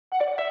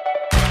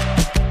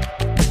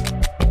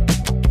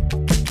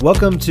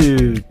Welcome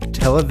to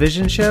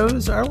Television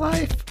Shows Our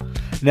Life.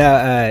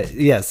 Now,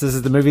 yes, this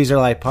is the Movies Are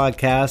Life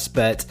podcast,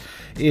 but,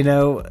 you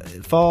know,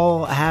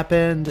 fall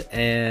happened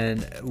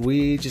and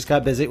we just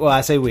got busy. Well,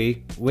 I say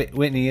we.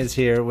 Whitney is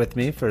here with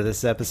me for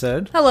this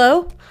episode.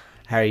 Hello.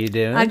 How are you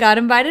doing? I got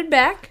invited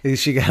back.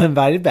 She got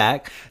invited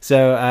back.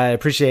 So I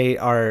appreciate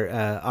our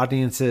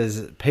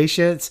audience's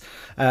patience.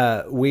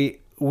 We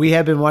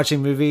have been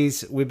watching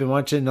movies. We've been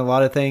watching a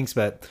lot of things,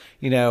 but,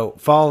 you know,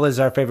 fall is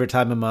our favorite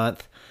time of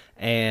month.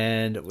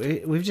 And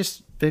we've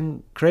just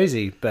been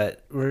crazy,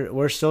 but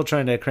we're still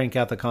trying to crank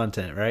out the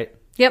content, right?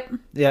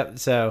 Yep.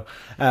 So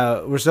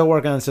we're still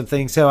working on some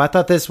things. So I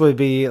thought this would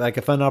be like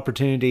a fun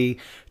opportunity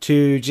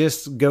to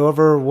just go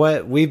over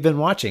what we've been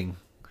watching.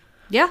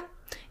 Yeah.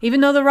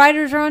 Even though the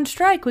writers are on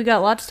strike, we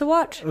got lots to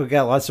watch. We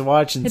got lots to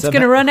watch. And it's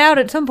going to run out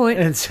at some point.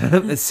 And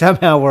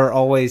somehow we're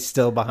always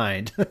still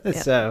behind.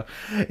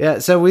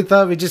 Yep. So we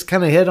thought we'd just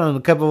kind of hit on a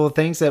couple of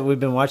things that we've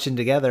been watching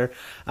together.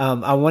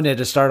 I wanted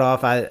to start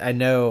off, I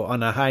know,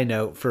 on a high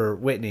note for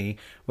Whitney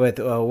with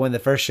one of the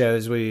first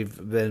shows we've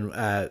been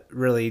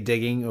really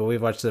digging.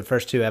 We've watched the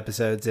first 2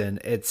 episodes, and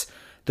it's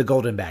The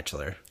Golden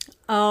Bachelor.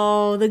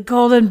 Oh, The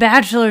Golden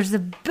Bachelor is the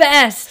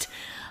best.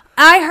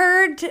 I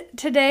heard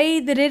today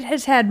that it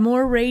has had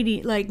more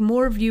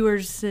more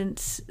viewers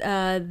since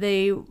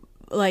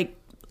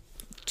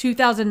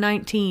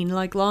 2019,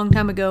 long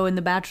time ago in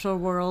the Bachelor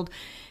world.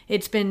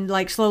 It's been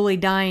slowly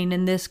dying,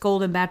 and this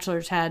Golden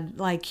Bachelor's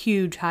had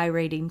huge high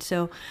ratings.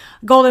 So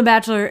Golden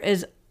Bachelor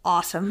is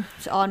awesome.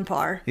 It's on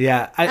par.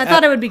 Yeah. I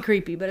thought it would be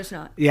creepy, but it's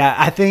not. Yeah,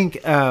 I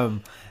think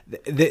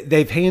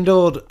they've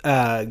handled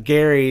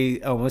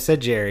Gary. Almost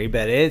said Jerry,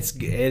 but it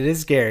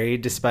is Gary,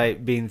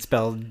 despite being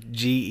spelled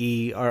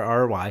Gerry.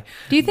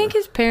 Do you think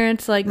his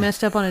parents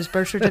messed up on his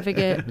birth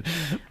certificate,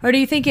 or do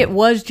you think it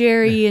was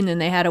Jerry and then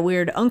they had a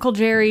weird Uncle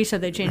Jerry, so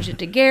they changed it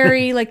to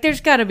Gary? There's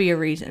got to be a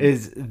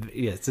reason.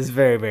 Yes, it's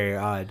very, very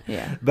odd.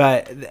 Yeah,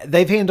 but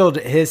they've handled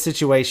his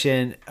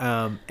situation,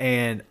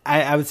 and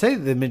I would say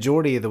the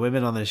majority of the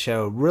women on the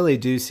show really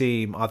do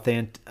seem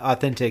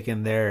authentic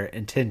in their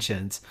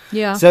intentions.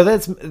 Yeah, so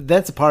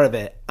that's a part of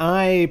it.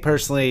 I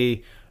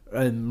personally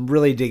am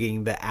really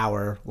digging the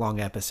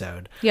hour-long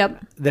episode.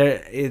 Yep.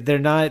 They're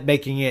not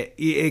making it.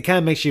 It kind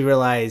of makes you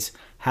realize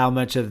how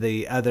much of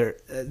the other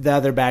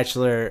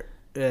Bachelor,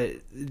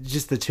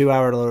 just the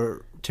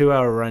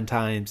 2-hour run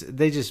times.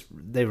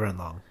 They run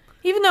long.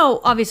 Even though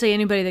obviously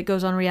anybody that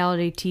goes on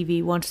reality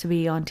TV wants to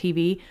be on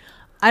TV,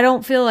 I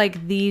don't feel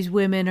like these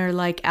women are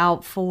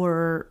out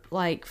for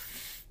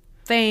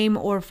fame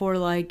or for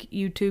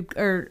YouTube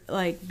or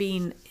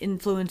being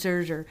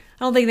influencers, or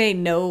I don't think they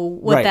know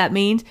what that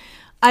means.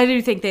 I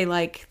do think they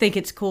think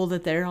it's cool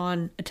that they're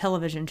on a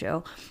television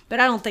show, but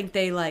I don't think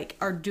they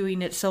are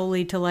doing it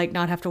solely to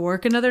not have to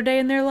work another day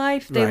in their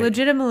life. They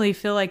legitimately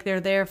feel like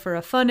they're there for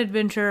a fun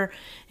adventure,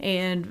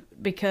 and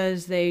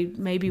because they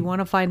maybe want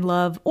to find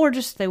love, or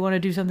just they want to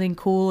do something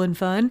cool and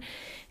fun.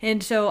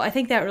 And so I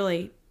think that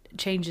really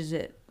changes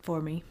it for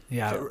me.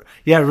 Yeah,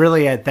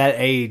 really at that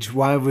age,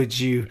 why would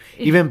you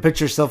even put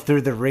yourself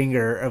through the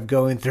ringer of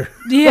going through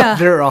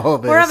through all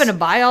of this? We're having to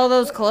buy all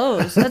those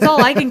clothes. That's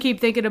all I can keep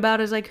thinking about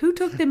is who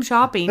took them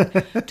shopping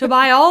to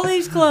buy all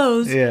these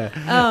clothes.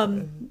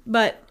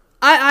 But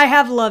I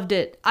have loved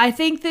it. I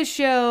think the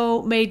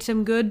show made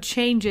some good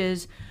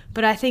changes,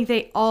 but I think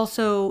they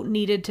also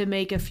needed to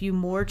make a few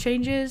more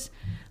changes.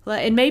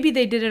 And maybe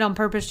they did it on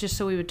purpose just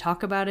so we would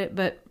talk about it,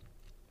 but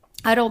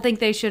I don't think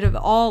they should have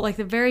all,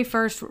 the very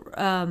first,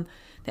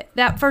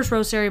 that first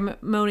rose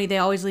ceremony, they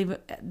always leave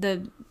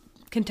the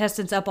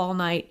contestants up all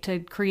night to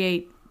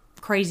create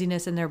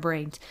craziness in their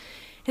brains.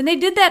 And they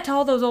did that to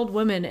all those old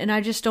women, and I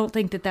just don't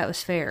think that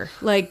was fair.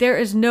 There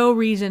is no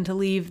reason to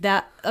leave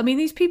that. I mean,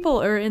 these people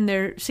are in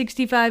their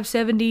 65,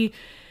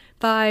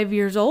 75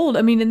 years old.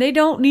 I mean, and they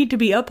don't need to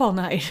be up all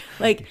night.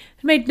 It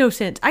made no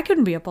sense. I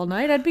couldn't be up all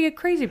night. I'd be a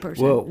crazy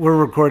person. Well, we're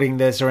recording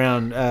this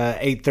around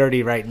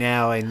 8:30 right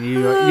now, and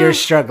you're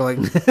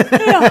struggling.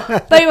 Yeah.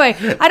 But anyway,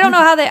 I don't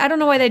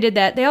know why they did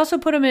that. They also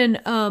put them in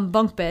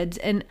bunk beds,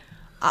 and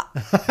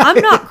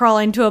I'm not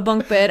crawling to a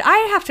bunk bed. I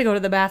have to go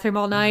to the bathroom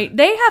all night.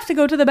 They have to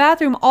go to the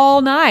bathroom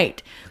all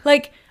night.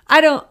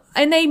 I don't,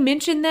 and they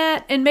mentioned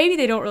that, and maybe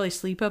they don't really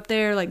sleep up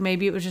there.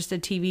 Maybe it was just a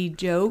TV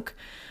joke.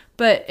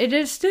 But it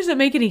just doesn't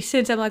make any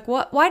sense. I'm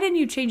what? Why didn't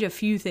you change a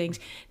few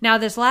things? Now,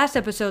 this last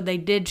episode, they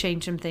did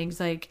change some things.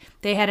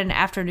 They had an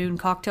afternoon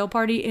cocktail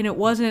party, and it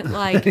wasn't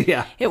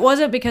it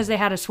wasn't because they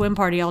had a swim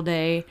party all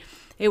day.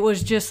 It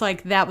was just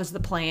that was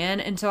the plan.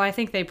 And so I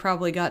think they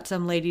probably got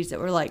some ladies that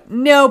were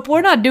nope,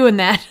 we're not doing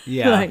that.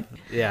 Yeah.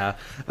 Yeah.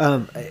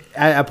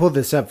 I pulled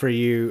this up for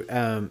you,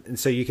 and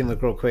so you can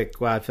look real quick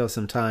while I fill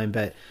some time,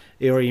 but...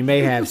 Or you may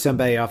have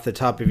somebody off the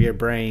top of your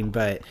brain,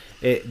 but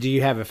do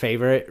you have a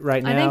favorite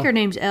right now? I think her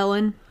name's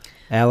Ellen.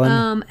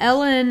 Ellen?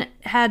 Ellen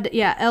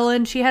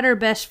Ellen. She had her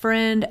best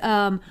friend,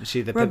 Is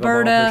she the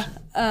Roberta.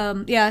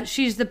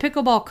 She's the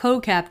pickleball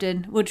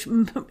co-captain, which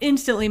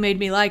instantly made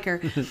me like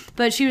her.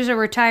 But she was a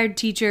retired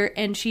teacher,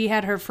 and she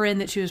had her friend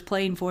that she was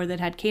playing for that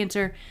had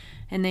cancer.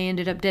 and they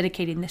ended up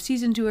dedicating the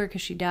season to her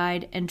because she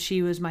died, and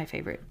she was my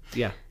favorite.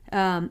 Yeah.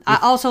 I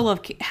also love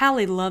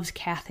Hallie loves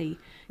Kathy.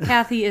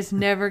 Kathy is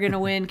never going to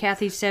win.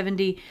 Kathy's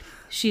 70.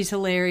 She's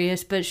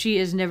hilarious, but she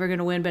is never going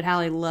to win, but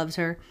Hallie loves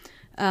her.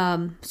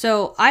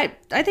 So I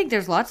think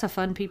there's lots of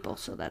fun people,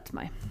 so that's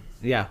my...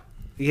 Yeah.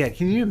 Yeah,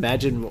 can you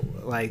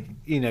imagine, like,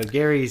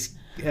 Gary's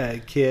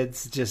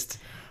kids just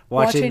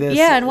watching this?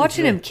 Yeah, and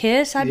watching him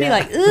kiss, I'd be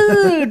like,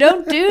 ooh,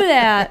 don't do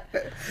that.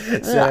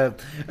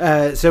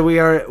 So we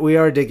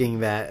are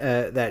digging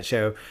that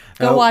show.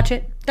 Go watch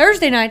it.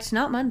 Thursday nights,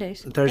 not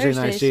Mondays. Thursday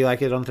nights. Do you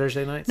like it on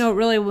Thursday nights? No, it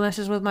really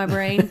messes with my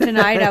brain.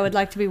 Tonight, I would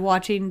like to be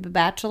watching The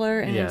Bachelor,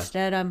 and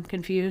instead I'm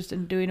confused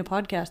and doing a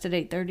podcast at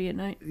 8:30 at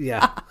night.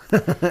 Yeah.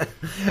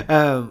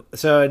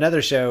 So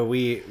another show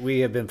we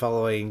have been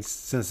following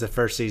since the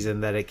first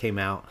season that it came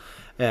out.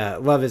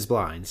 Love is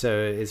Blind. So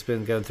it's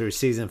been going through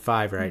season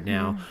 5 right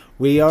now.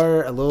 We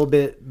are a little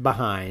bit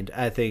behind.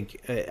 I think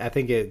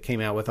it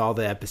came out with all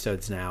the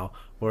episodes now.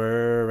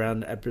 We're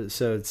around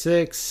episode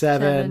 6,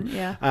 7.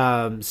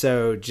 Yeah.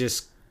 So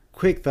just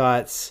quick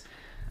thoughts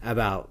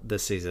about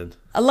this season.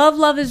 I love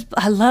Love is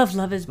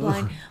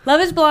Blind. Love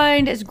is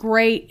Blind is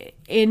great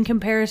in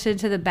comparison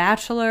to The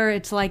Bachelor.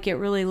 It's like it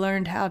really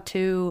learned how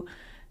to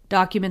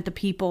document the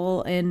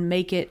people and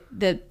make it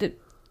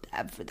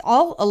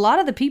a lot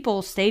of the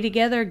people stay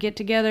together, get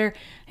together,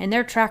 and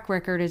their track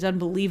record is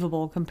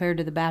unbelievable compared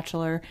to The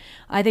Bachelor.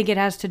 I think it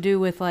has to do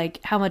with like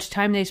how much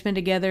time they spend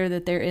together,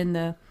 that they're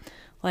in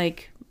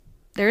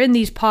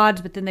these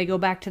pods, but then they go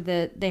back to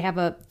they have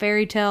a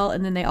fairy tale,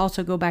 and then they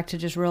also go back to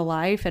just real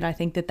life, and I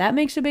think that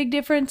makes a big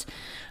difference.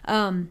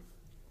 I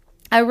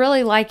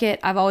really like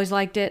it. I've always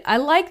liked it. I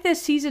like this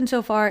season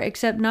so far,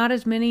 except not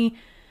as many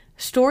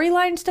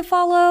storylines to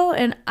follow,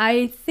 and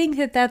I think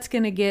that's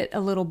going to get a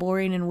little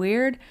boring and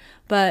weird,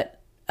 but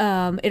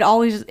it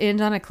always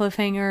ends on a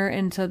cliffhanger,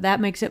 and so that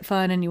makes it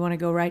fun, and you want to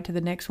go right to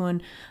the next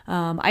one.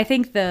 I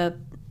think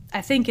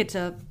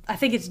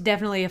it's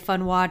definitely a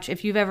fun watch.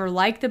 If you've ever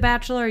liked The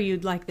Bachelor,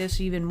 you'd like this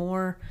even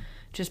more,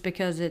 just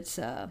because it's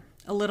a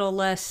little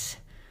less.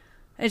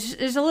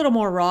 It's a little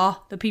more raw.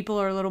 The people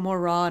are a little more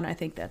raw, and I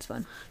think that's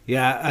fun.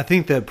 Yeah, I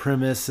think the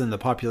premise and the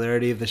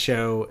popularity of the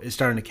show is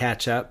starting to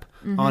catch up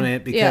on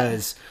it,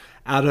 because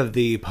out of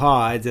the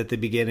pods at the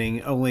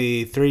beginning,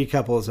 only 3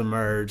 couples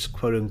emerged,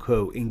 quote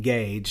unquote,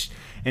 engaged,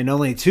 and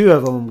only 2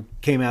 of them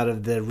came out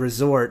of the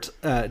resort.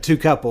 2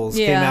 couples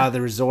came out of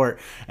the resort,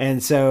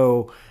 and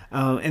so.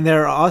 And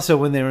they're also,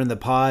 when they were in the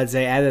pods,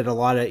 they added a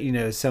lot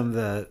of, some of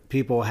the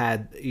people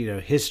had,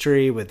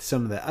 history with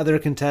some of the other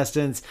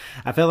contestants.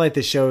 I feel like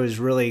the show is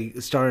really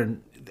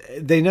starting.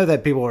 They know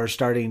that people are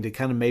starting to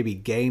kind of maybe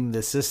game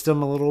the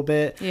system a little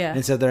bit. Yeah.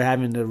 And so they're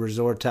having to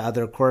resort to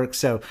other quirks.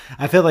 So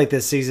I feel like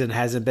this season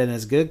hasn't been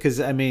as good because,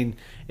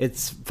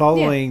 it's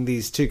following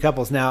these 2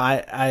 couples. Now,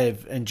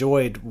 I've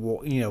enjoyed,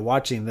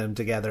 watching them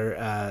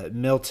together,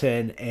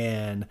 Milton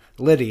and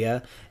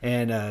Lydia,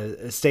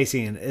 and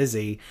Stacy and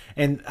Izzy.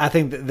 And I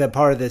think the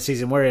part of the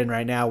season we're in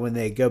right now, when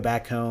they go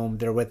back home,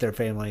 they're with their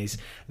families.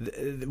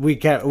 We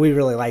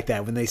really like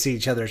that when they see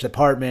each other's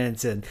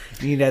apartments, and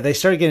they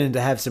start getting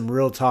to have some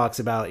real talks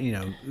about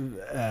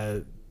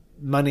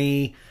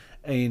money.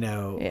 When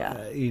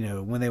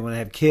they want to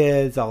have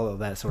kids, all of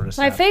that sort of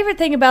stuff. My favorite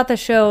thing about the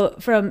show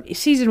from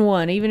season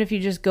 1, even if you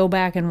just go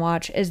back and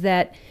watch, is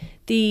that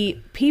the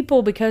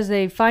people, because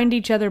they find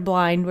each other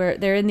blind, where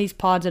they're in these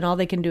pods and all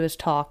they can do is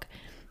talk,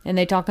 and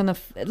they talk on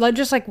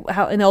just like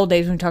how in the old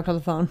days when we talked on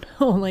the phone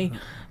only,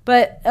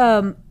 but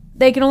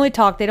they can only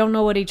talk. They don't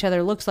know what each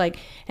other looks like.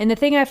 And the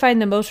thing I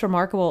find the most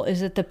remarkable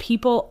is that the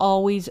people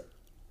always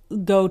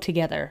go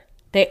together.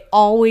 They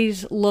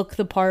always look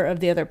the part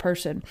of the other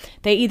person.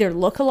 They either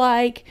look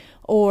alike,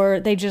 or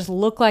they just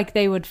look like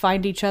they would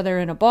find each other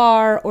in a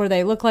bar, or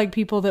they look like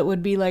people that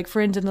would be like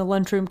friends in the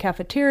lunchroom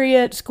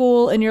cafeteria at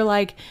school. And you're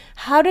like,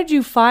 how did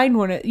you find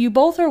one? You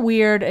both are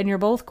weird, and you're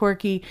both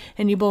quirky,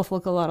 and you both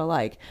look a lot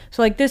alike.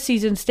 So like this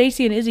season,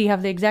 Stacy and Izzy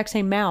have the exact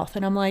same mouth.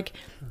 And I'm like,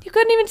 you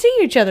couldn't even see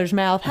each other's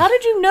mouth. How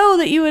did you know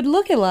that you would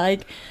look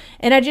alike?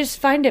 And I just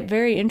find it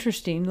very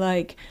interesting.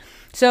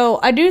 So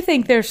I do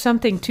think there's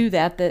something to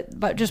that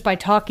but just by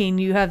talking,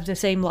 you have the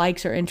same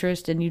likes or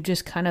interests, and you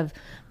just kind of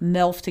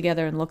meld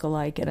together and look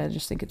alike, and I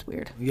just think it's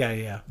weird.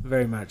 Yeah,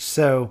 very much.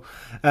 So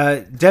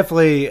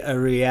definitely a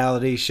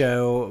reality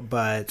show,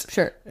 but...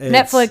 Sure.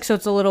 Netflix, so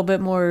it's a little bit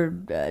more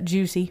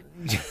juicy.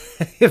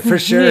 For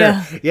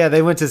sure. Yeah,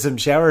 they went to some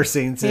shower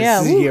scenes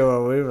this year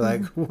where we were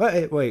like,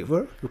 what? Wait,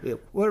 what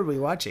are we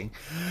watching?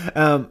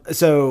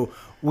 So...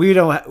 We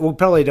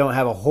probably don't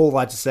have a whole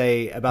lot to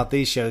say about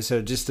these shows,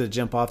 so just to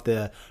jump off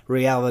the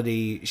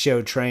reality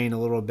show train a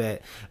little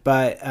bit.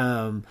 But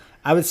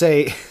I would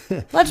say...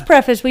 Let's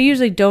preface, we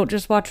usually don't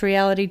just watch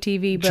reality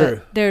TV, but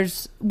True.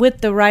 There's, with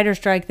the writer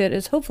strike that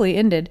is hopefully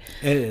ended.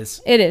 It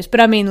is.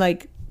 But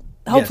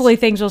hopefully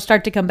things will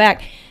start to come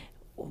back.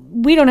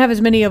 We don't have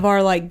as many of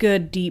our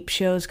good deep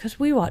shows because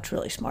we watch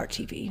really smart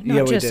TV,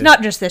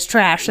 not just this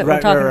trash that we're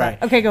talking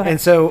about. Okay, go ahead.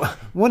 And so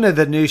one of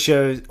the new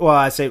shows,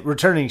 I say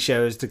returning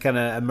shows to kind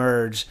of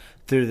emerge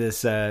through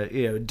this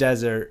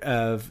desert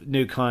of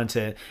new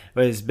content.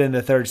 It's been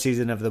the third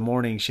season of the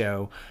morning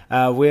show.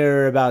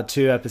 We're about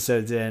 2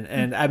 episodes in,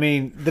 and I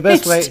mean the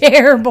best way. It's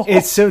terrible.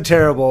 It's so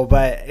terrible,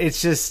 but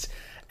it's just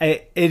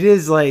it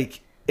is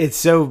like it's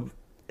so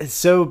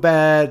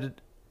bad.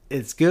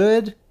 It's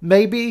good,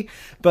 maybe,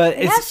 but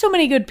it has so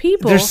many good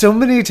people. There's so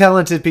many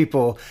talented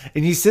people,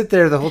 and you sit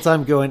there the whole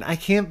time going, I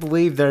can't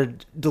believe they're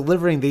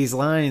delivering these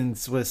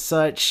lines with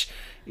such,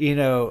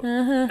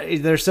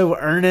 they're so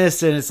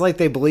earnest, and it's like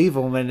they believe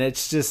them, and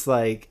it's just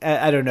like,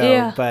 I don't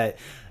know, but...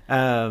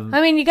 I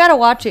mean, you got to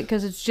watch it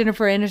because it's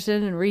Jennifer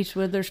Aniston and Reese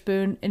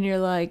Witherspoon, and you're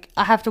like,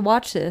 I have to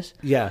watch this.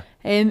 Yeah.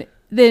 And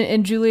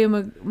Julia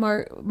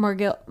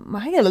Margulies,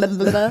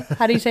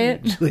 how do you say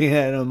it?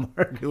 Juliana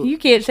Margulies. You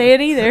can't say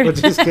it either. Well,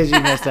 just because you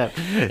messed up.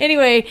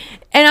 Anyway,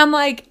 and I'm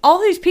like, all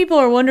these people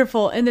are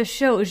wonderful, and the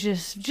show is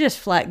just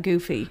flat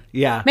goofy.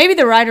 Yeah. Maybe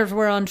the writers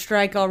were on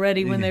strike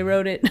already when they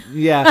wrote it.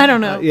 Yeah. I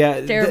don't know.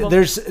 Yeah. Terrible.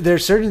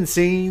 There's certain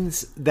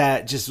scenes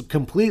that just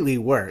completely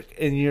work,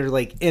 and you're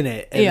like in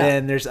it. And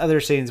then there's other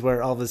scenes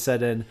where all of a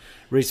sudden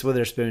Reese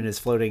Witherspoon is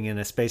floating in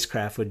a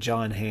spacecraft with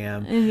John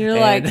Hamm. And you're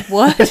like,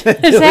 what has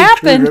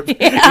happened?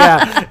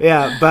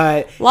 Yeah.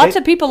 But lots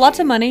of people, lots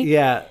of money.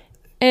 Yeah.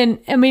 And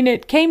I mean,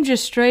 it came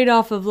just straight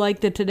off of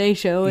like the Today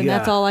Show, and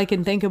that's all I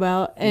can think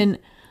about. And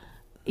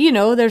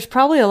there's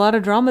probably a lot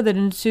of drama that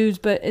ensues,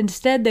 but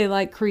instead they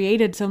like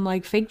created some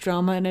like fake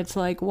drama, and it's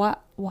like, why?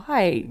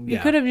 Yeah. You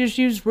could have just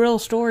used real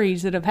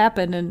stories that have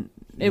happened, and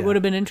it would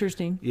have been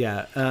interesting.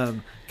 Yeah.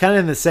 Kind of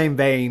in the same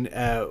vein,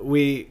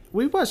 we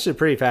watched it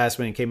pretty fast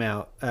when it came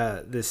out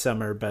this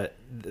summer, but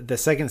the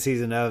second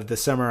season of The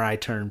Summer I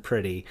Turned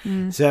Pretty.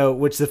 So,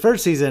 which the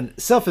first season,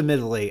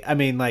 self-admittedly, I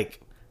mean,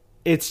 like,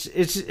 it's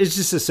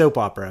just a soap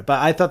opera, but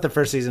I thought the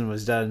first season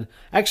was done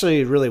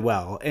actually really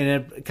well, and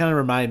it kind of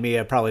reminded me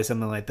of probably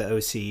something like the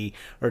OC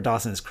or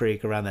Dawson's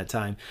Creek around that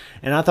time.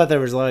 And I thought there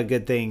was a lot of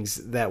good things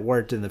that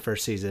worked in the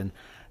first season.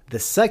 The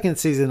second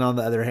season, on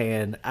the other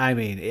hand, I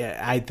mean,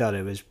 I thought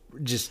it was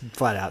just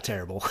flat out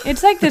terrible.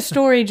 It's like the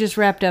story just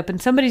wrapped up, and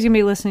somebody's going to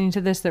be listening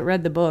to this that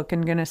read the book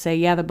and going to say,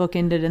 yeah, the book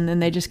ended, and then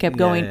they just kept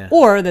going,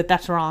 or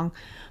that's wrong.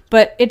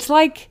 But it's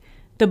like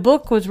the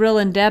book was real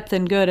in-depth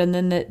and good, and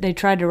then they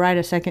tried to write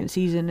a second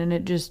season, and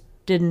it just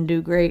didn't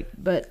do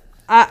great. But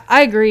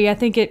I agree. I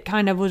think it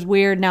kind of was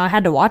weird. Now, I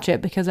had to watch it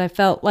because I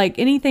felt like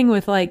anything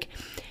with, like,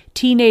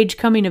 teenage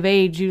coming of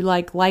age, you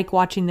like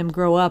watching them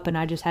grow up, and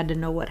I just had to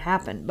know what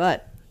happened.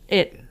 But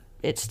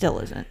it still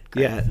isn't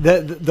great. Yeah,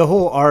 the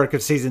whole arc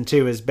of season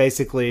 2 is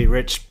basically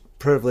rich,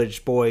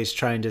 privileged boys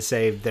trying to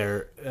save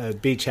their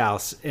beach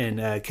house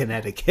in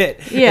Connecticut.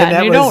 Yeah,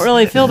 and you don't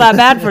really feel that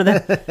bad for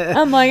them.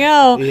 I'm like,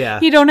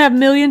 you don't have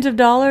millions of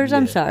dollars?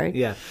 I'm sorry.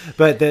 Yeah,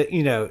 but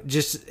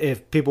just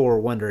if people were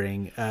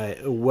wondering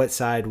what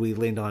side we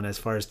leaned on as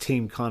far as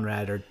Team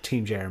Conrad or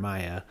Team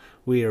Jeremiah,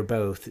 we are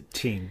both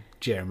Team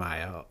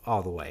Jeremiah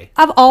all the way.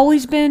 I've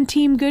always been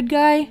team good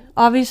guy.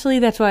 Obviously,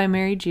 that's why I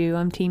married you.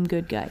 I'm team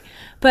good guy.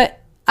 But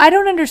I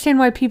don't understand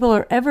why people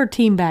are ever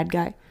team bad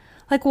guy.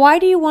 Like, why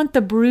do you want the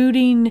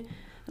brooding,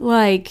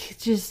 like,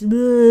 just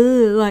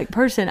like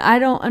person? I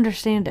don't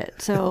understand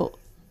it. So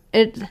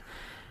it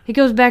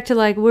goes back to,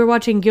 like, we're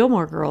watching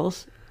Gilmore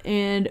Girls,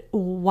 and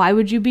why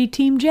would you be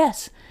team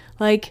Jess?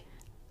 Like,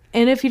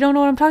 and if you don't know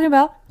what I'm talking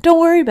about, don't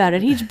worry about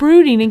it. He's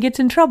brooding and gets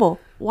in trouble.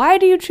 Why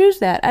do you choose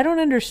that? I don't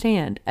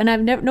understand.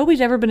 And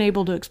nobody's ever been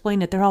able to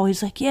explain it. They're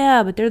always like,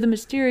 yeah, but they're the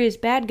mysterious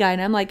bad guy.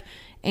 And I'm like,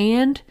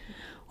 and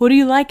what do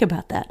you like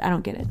about that? I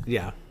don't get it.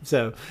 Yeah.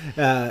 So,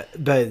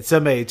 but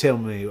somebody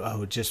told me,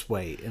 oh, just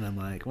wait. And I'm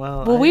like,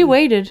 well, we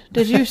waited.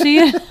 Did you see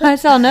it? I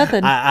saw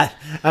nothing. I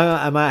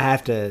might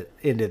have to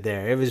end it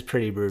there. It was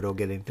pretty brutal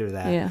getting through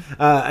that. Yeah.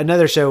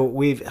 Another show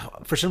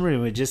for some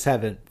reason, we just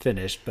haven't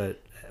finished,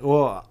 but,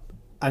 well,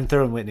 I'm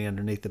throwing Whitney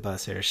underneath the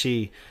bus here.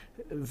 She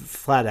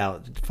flat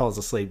out falls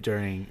asleep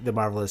during The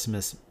Marvelous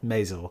Miss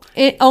Maisel.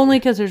 Only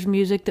because there's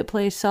music that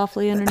plays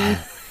softly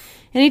underneath.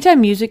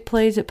 Anytime music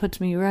plays, it puts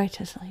me right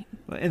to sleep.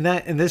 And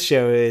this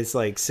show is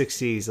like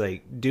 60s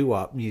like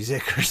doo-wop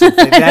music or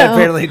something. That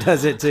apparently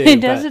does it too.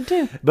 It does it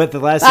too. But the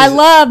last I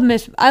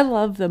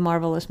love The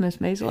Marvelous Miss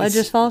Maisel. I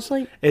just fall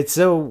asleep. It's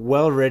so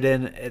well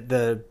written.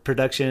 The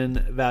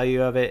production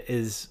value of it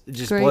is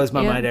just great. Blows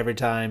my mind every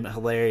time.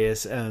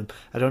 Hilarious. I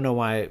don't know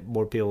why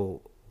more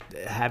people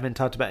haven't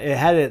talked about it. It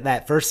had it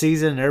that first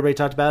season and everybody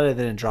talked about it, and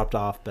then it dropped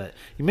off. But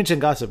you mentioned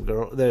Gossip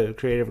Girl, the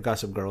creator of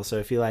Gossip Girl, so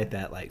if you like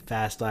that like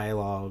fast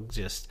dialogue,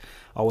 just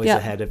always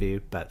ahead of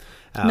you. But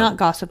not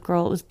Gossip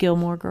Girl, it was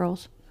Gilmore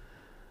Girls.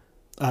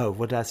 Oh,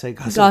 what did I say?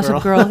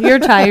 Gossip Girl. You're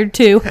tired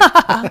too.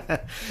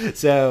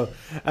 So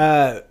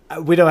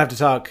we don't have to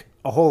talk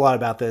a whole lot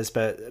about this,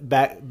 but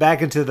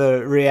back into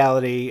the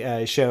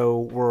reality show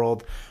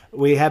world,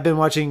 we have been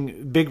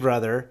watching Big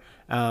Brother.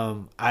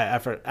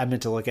 I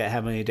meant to look at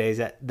how many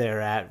days they're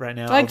at right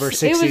now. Like, over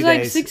 60 days. It was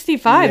like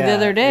 65 the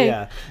other day.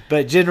 Yeah,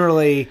 but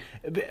generally,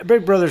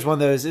 Big Brother's one of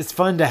those. It's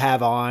fun to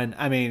have on.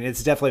 I mean,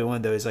 it's definitely one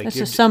of those. Like it's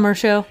a summer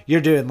show.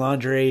 You're doing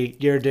laundry.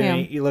 You're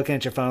looking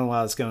at your phone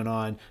while it's going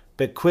on.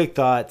 But quick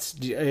thoughts.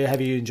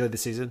 Have you enjoyed the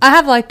season? I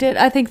have liked it.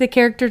 I think the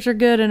characters are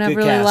good, and I've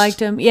really liked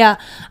them. Yeah,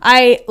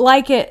 I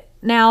like it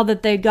now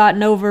that they've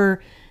gotten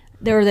over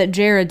there that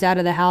Jared's out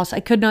of the house. I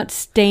could not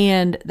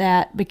stand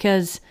that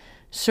because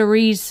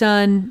Cerie's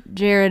son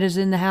Jared is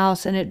in the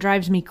house, and it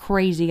drives me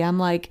crazy. I'm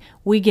like,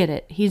 we get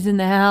it. He's in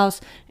the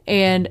house,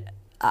 and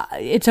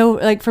it's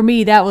like for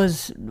me that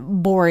was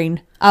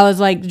boring. I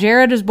was like,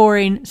 Jared is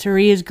boring.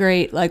 Cerie is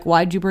great. Like,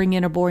 why'd you bring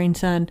in a boring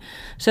son?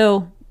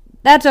 So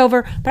that's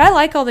over. But I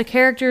like all the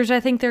characters. I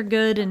think they're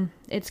good, and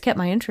it's kept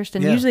my interest.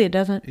 And usually it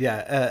doesn't.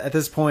 Yeah. At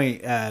this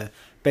point,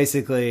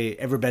 basically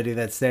everybody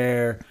that's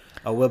there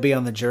will be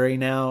on the jury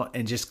now.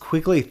 And just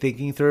quickly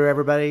thinking through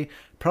everybody,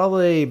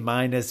 probably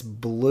minus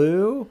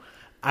Blue.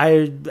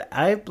 I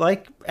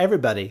like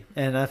everybody,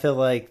 and I feel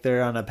like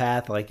they're on a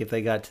path. Like if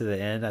they got to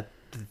the end, I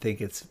think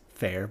it's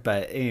fair.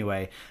 But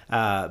anyway,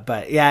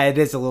 but yeah, it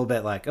is a little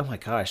bit like, oh my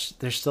gosh,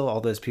 there's still all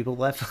those people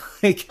left.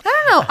 Like,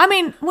 I don't know. I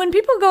mean, when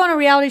people go on a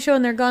reality show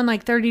and they're gone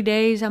like 30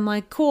 days, I'm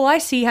like, cool, I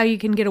see how you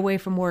can get away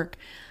from work.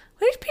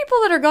 These people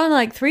that are gone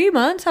like 3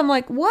 months, I'm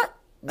like, what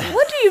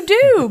do you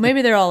do?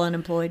 Maybe they're all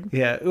unemployed.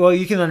 Yeah, well,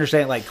 you can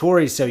understand, like,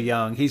 Corey's so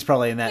young. He's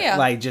probably in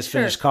that, just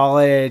finished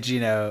college,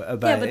 But,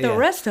 but the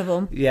rest of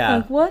them,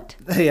 like, what?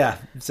 Yeah,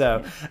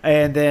 so,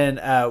 and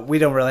then we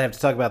don't really have to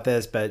talk about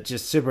this, but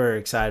just super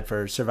excited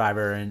for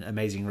Survivor and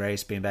Amazing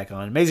Race being back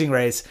on. Amazing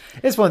Race,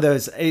 it's one of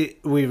those,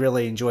 we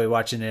really enjoy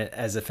watching it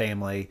as a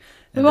family.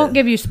 We won't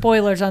give you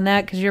spoilers on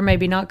that because you're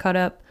maybe not caught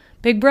up.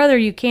 Big Brother,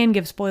 you can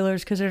give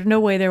spoilers because there's no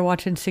way they're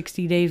watching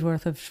 60 days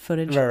worth of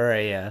footage.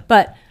 Right, yeah.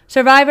 But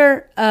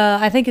Survivor,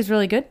 I think is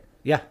really good.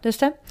 Yeah. This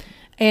time.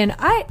 And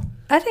I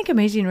think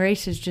Amazing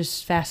Race is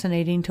just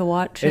fascinating to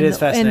watch. It is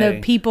fascinating. And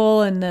the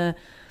people and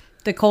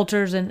the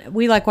cultures. And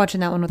we like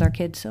watching that one with our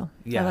kids, so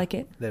I like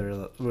it. We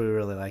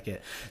really like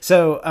it.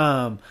 So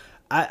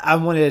I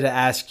wanted to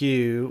ask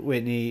you,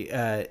 Whitney,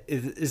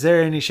 is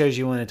there any shows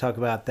you want to talk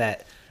about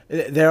that...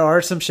 There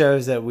are some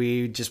shows that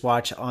we just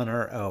watch on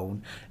our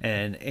own,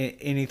 and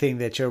anything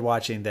that you're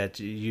watching that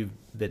you've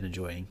been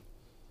enjoying.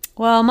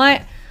 Well,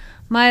 my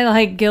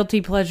like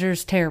guilty pleasure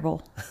is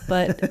terrible,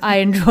 but I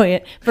enjoy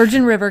it.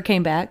 Virgin River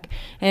came back,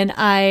 and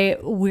I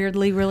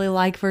weirdly really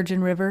like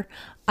Virgin River.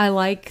 I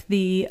like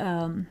the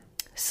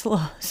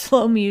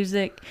slow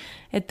music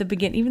at the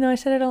beginning, even though I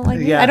said I don't like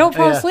it. I don't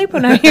fall asleep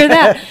when I hear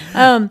that.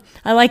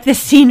 I like the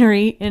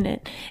scenery in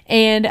it,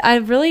 and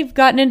I've really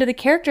gotten into the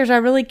characters. I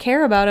really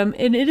care about them,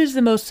 and it is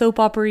the most soap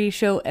opera-y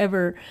show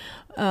ever.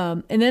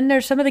 And then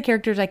there's some of the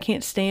characters I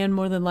can't stand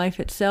more than life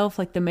itself,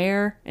 like the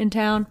mayor in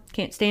town.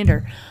 Can't stand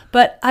her.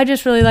 But I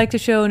just really like the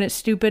show, and it's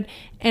stupid.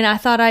 And I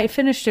thought I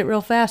finished it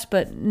real fast,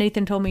 but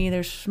Nathan told me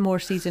there's more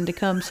season to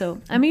come,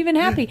 so I'm even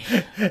happy.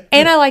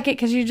 And I like it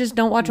because you just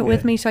don't watch it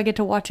with me, so I get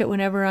to watch it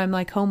whenever I'm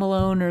like home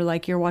alone or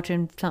like you're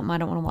watching something I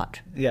don't want to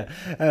watch.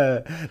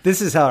 Yeah.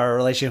 This is how our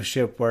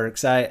relationship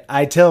works.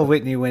 I tell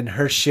Whitney when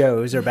her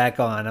shows are back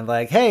on, I'm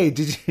like, hey,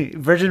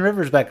 Virgin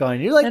River's back on.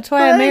 You're like, that's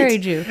why I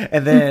married you.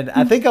 And then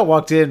I think I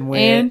walked in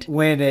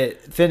when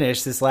it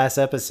finished this last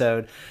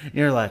episode. And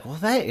you're like, well,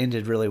 that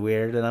ended really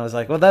weird. And I was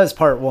like, well, that was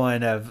part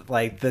one of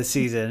like the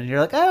season. And you're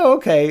like, oh,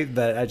 okay.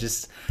 But I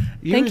just,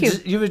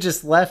 you would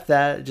just left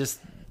that just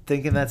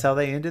thinking that's how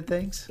they ended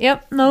things.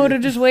 Yep. No, I would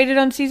have just waited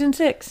on season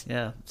 6.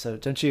 Yeah. So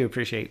don't you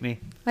appreciate me?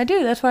 I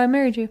do. That's why I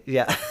married you.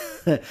 Yeah.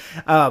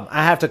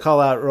 I have to call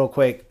out real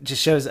quick.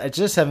 Just shows I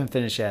just haven't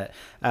finished yet.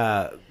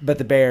 But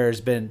The Bear has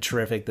been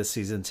terrific this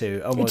season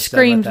too. Almost it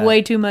screams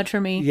way too much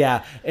for me.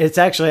 Yeah. It's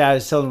actually, I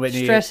was telling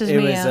Whitney, Stresses me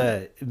was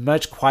a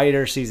much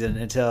quieter season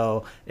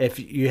until, if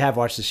you have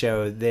watched the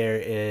show, there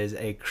is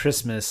a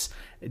Christmas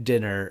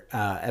dinner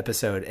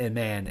episode, and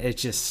man,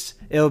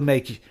 it'll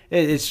make you,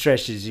 it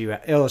stretches you,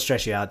 it'll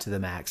stress you out to the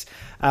max.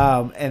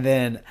 And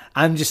then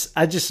I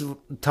just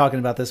talking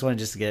about this one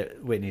just to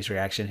get Whitney's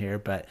reaction here,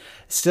 but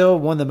still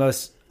one of the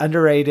most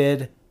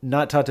underrated,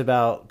 not talked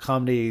about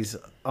comedies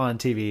on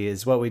TV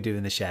is What We Do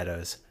in the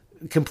Shadows.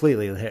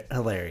 Completely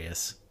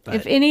hilarious. But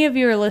if any of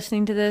you are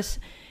listening to this,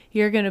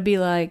 you're going to be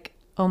like,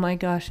 oh my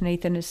gosh,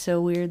 Nathan is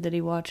so weird that he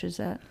watches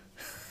that.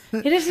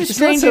 It is the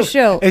strangest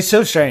show. It's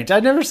so strange. I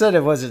never said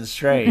it wasn't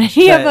strange.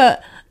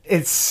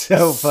 It's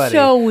so funny.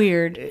 So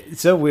weird.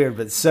 It's so weird,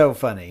 but so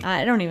funny.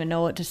 I don't even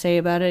know what to say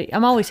about it.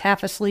 I'm always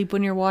half asleep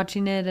when you're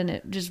watching it, and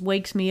it just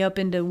wakes me up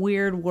into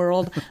weird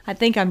world. I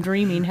think I'm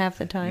dreaming half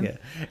the time. Yeah.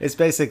 It's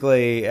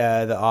basically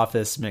The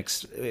Office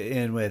mixed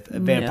in with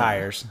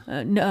vampires.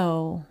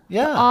 No.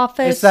 Yeah. The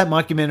Office. It's that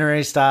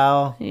mockumentary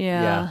style.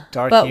 Yeah.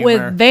 Dark but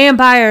humor. with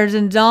vampires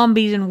and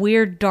zombies and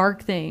weird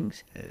dark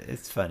things.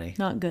 It's funny.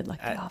 Not good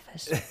like The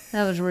Office.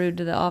 That was rude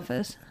to The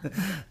Office.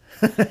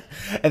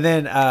 And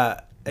then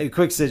a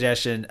quick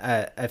suggestion.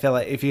 I feel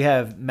like if you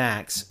have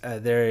Max,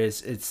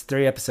 it's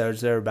 3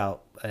 episodes. They're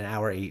about an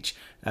hour each.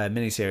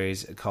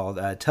 Miniseries called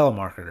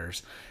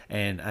Telemarketers,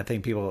 and I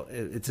think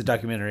it's a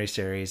documentary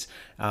series.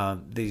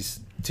 These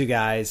 2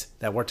 guys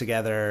that work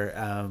together,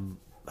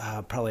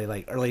 probably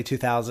like early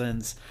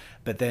 2000s,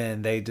 but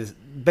then they just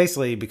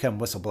basically become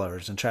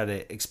whistleblowers and try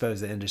to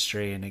expose the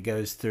industry, and it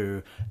goes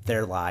through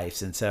their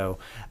lives. And so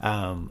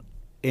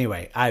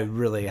anyway, I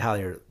really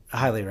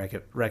highly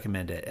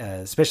recommend it,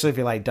 especially if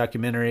you like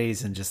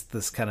documentaries and just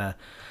this kind of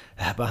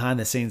behind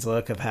the scenes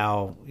look of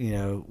how, you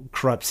know,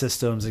 corrupt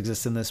systems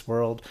exist in this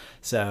world.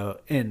 So,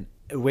 and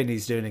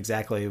Whitney's doing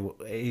exactly,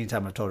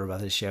 anytime I've told her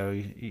about this show,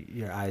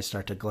 your eyes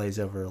start to glaze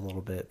over a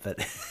little bit. But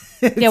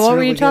yeah, what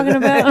were you talking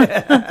about?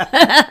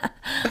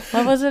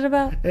 What was it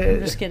about? I'm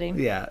just kidding.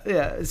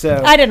 Yeah.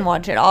 So I didn't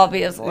watch it,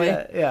 obviously.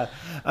 Yeah.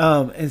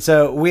 And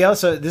so we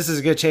also, this is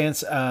a good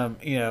chance,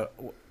 you know,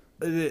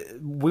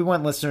 we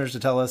want listeners to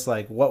tell us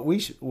like what we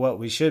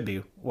should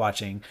be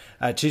watching.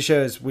 Two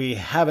shows we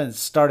haven't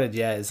started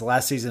yet is the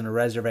last season of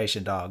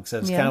Reservation Dogs, so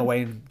it's kind of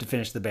waiting to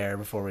finish The Bear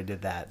before we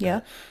did that.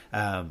 Yeah.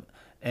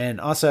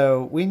 And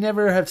also, we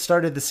never have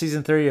started the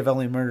season 3 of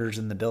Only Murders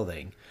in the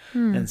Building.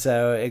 And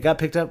so it got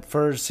picked up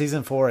for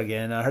season 4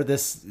 again. I heard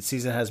this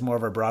season has more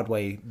of a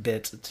Broadway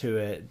bit to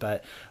it,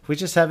 but we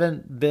just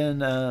haven't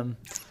been...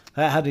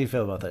 how do you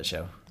feel about that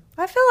show?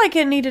 I feel like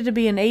it needed to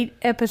be an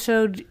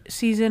 8-episode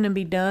season and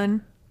be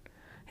done.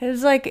 It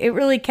was like, it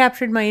really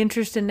captured my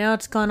interest, and now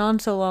it's gone on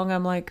so long,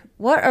 I'm like,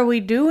 what are we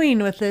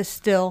doing with this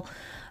still?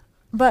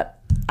 But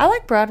I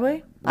like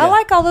Broadway. Yeah. I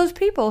like all those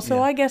people,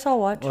 so I guess I'll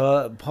watch.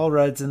 Well, Paul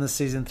Rudd's in the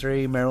season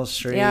 3, Meryl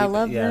Streep. Yeah, I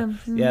love them.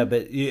 Mm-hmm. Yeah,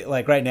 but you,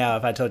 like right now,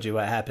 if I told you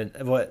what happened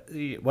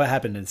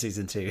in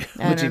season 2,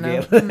 would you be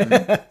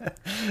able?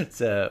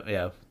 So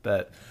yeah,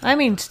 but I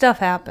mean, stuff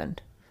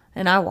happened,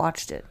 and I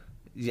watched it.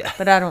 Yeah,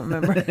 but I don't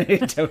remember.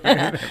 Don't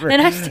remember.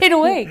 And I stayed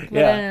awake.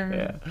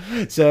 Yeah.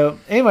 So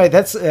anyway,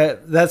 that's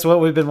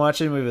what we've been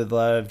watching. We would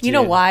love to. You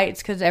know why?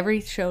 It's because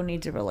every show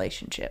needs a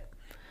relationship,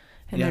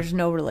 and there's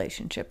no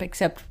relationship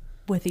except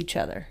with each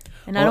other.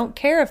 And I don't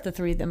care if the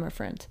 3 of them are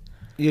friends.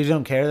 You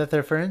don't care that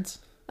they're friends?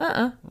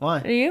 Why?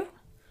 Do you?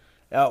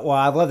 Well,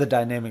 I love the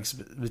dynamics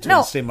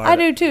between Steve Martin. I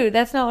do too.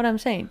 That's not what I'm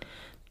saying.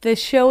 The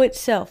show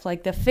itself,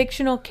 like the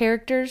fictional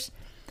characters,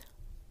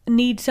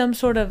 need some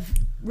sort of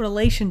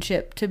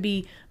relationship to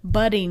be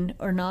budding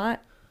or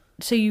not,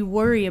 so you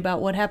worry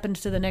about what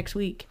happens to the next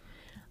week.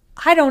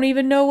 I don't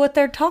even know what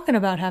they're talking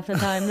about half the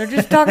time. They're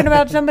just talking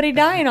about somebody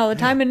dying all the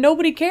time, and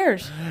nobody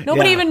cares.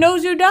 Nobody even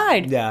knows who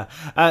died. Yeah,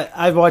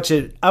 I watch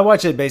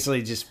it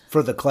basically just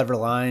for the clever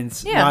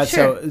lines. Yeah,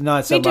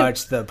 not so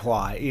much the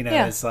plot. You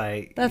know, it's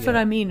like that's what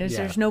I mean. Is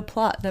there's no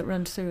plot that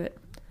runs through it.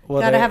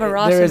 Well, gotta have a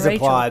Ross and Rachel. There is a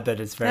plot, but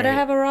it's very... Gotta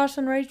have a Ross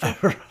and Rachel.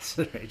 Ross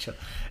and Rachel.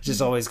 It just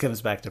always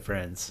comes back to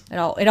Friends. It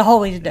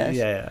always does.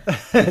 Yeah.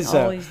 It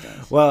always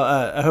does. Well,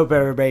 I hope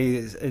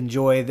everybody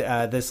enjoyed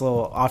this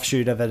little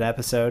offshoot of an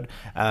episode.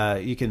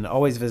 You can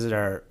always visit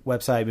our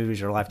website,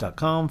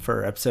 moviesyourlife.com,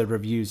 for episode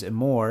reviews and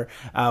more.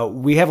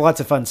 We have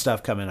lots of fun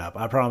stuff coming up.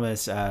 I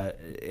promise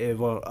it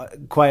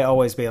won't quite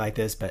always be like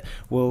this, but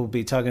we'll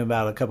be talking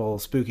about a couple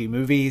of spooky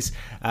movies.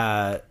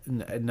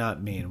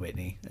 Not me and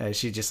Whitney.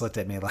 She just looked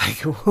at me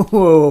like...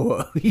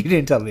 Whoa, you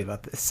didn't tell me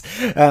about this.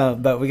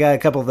 But we got a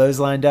couple of those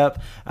lined up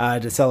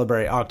to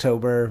celebrate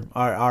October,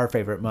 our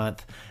favorite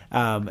month.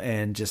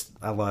 And just,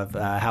 I love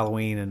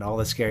Halloween and all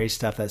the scary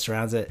stuff that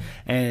surrounds it.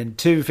 And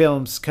 2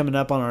 films coming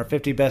up on our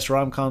 50 best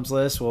rom-coms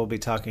list. We'll be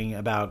talking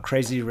about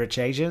Crazy Rich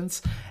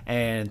Asians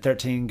and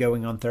 13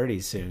 Going on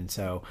 30 soon.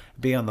 So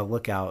be on the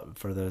lookout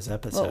for those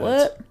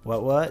episodes.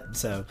 What?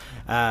 So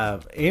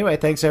anyway,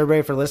 thanks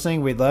everybody for listening.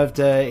 We'd love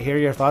to hear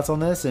your thoughts on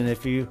this. And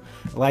if you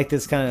like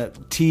this kind of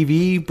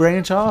TV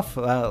branch off,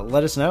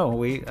 let us know.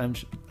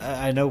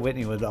 I know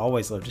Whitney would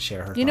always love to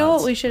share her thoughts. You know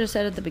what we should have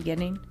said at the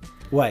beginning?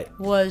 What?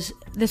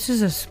 This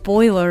is a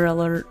spoiler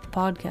alert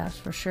podcast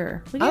for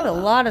sure. We gave a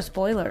lot of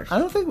spoilers. I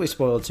don't think we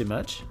spoiled too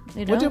much.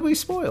 What did we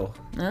spoil?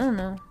 I don't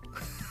know.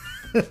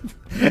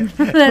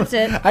 That's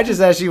it. I just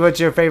asked you what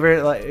your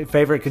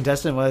favorite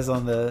contestant was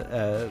on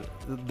the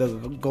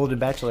Golden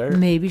Bachelor.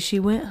 Maybe she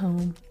went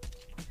home.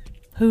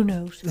 Who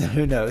knows?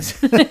 Who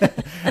knows? All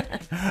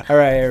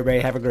right, everybody.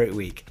 Have a great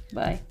week.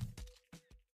 Bye.